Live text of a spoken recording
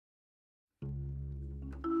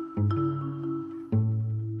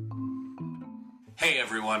Hey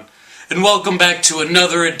everyone, and welcome back to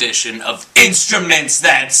another edition of Instruments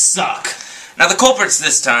That Suck. Now the culprits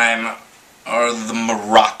this time are the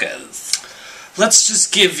maracas. Let's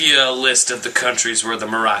just give you a list of the countries where the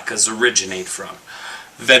maracas originate from.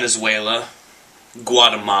 Venezuela,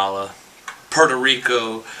 Guatemala, Puerto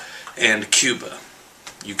Rico, and Cuba.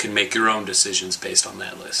 You can make your own decisions based on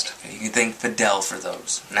that list. You can thank Fidel for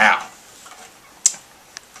those. Now,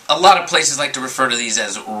 a lot of places like to refer to these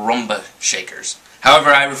as rumba shakers.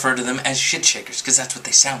 However, I refer to them as shit shakers, because that's what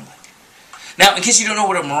they sound like. Now, in case you don't know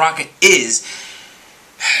what a maraca is,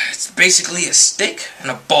 it's basically a stick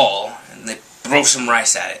and a ball, and they throw some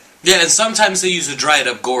rice at it. Yeah, and sometimes they use a dried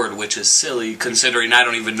up gourd, which is silly, considering I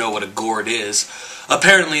don't even know what a gourd is.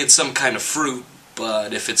 Apparently it's some kind of fruit,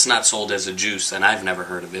 but if it's not sold as a juice, then I've never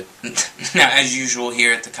heard of it. Now, as usual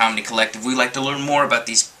here at the Comedy Collective, we like to learn more about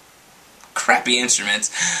these crappy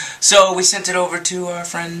instruments, so we sent it over to our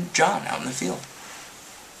friend John out in the field.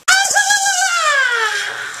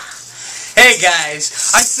 Hey guys,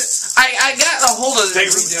 I got a hold of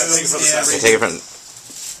this. Take it from.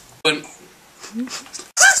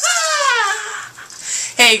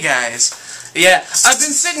 Hey guys, yeah, I've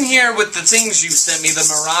been sitting here with the things you sent me, the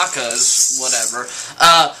maracas, whatever.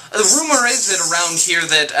 The rumor is that around here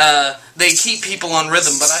that they keep people on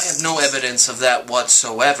rhythm, but I have no evidence of that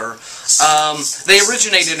whatsoever. They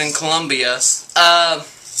originated in Colombia.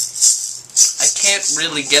 I can't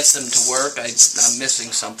really get them to work. I'm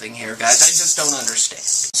missing something here, guys. I just don't understand.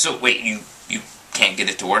 So wait, you can't get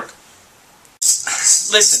it to work?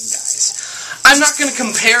 Listen, guys. I'm not going to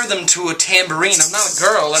compare them to a tambourine. I'm not a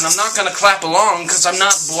girl, and I'm not going to clap along because I'm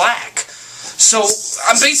not black. So,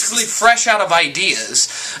 I'm basically fresh out of ideas.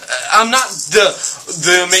 I'm not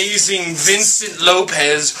the amazing Vincent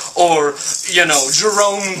Lopez or, you know,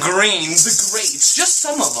 Jerome Green, the greats. Just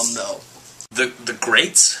some of them, though. The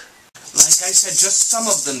greats? Like I said, just some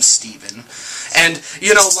of them, Steven. And,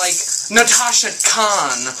 you know, like Natasha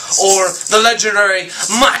Khan or the legendary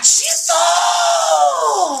Machito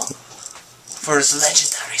for his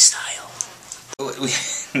legendary style.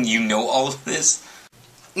 You know all of this?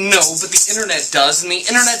 No, but the internet does, and the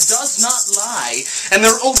internet does not lie. And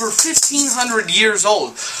they're over 1,500 years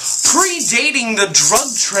old, predating the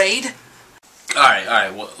drug trade.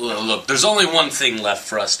 Alright, well, look, there's only one thing left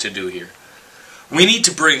for us to do here. We need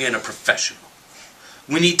to bring in a professional.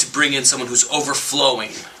 We need to bring in someone who's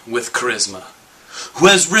overflowing with charisma, who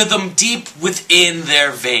has rhythm deep within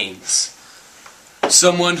their veins.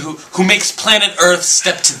 Someone who makes planet Earth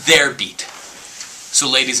step to their beat. So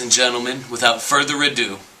ladies and gentlemen, without further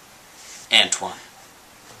ado, Antoine.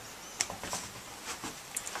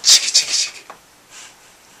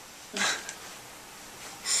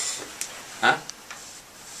 Huh?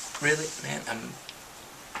 Really? Man,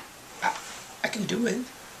 I can do it.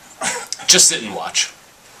 Just sit and watch.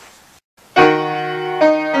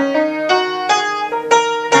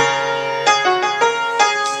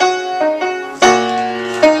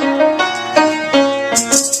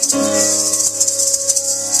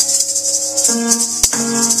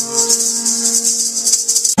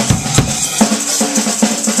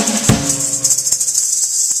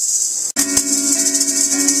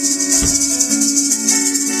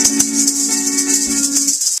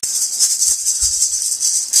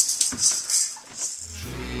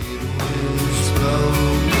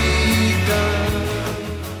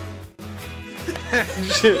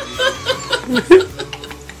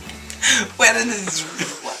 Where did this...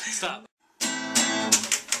 Stop.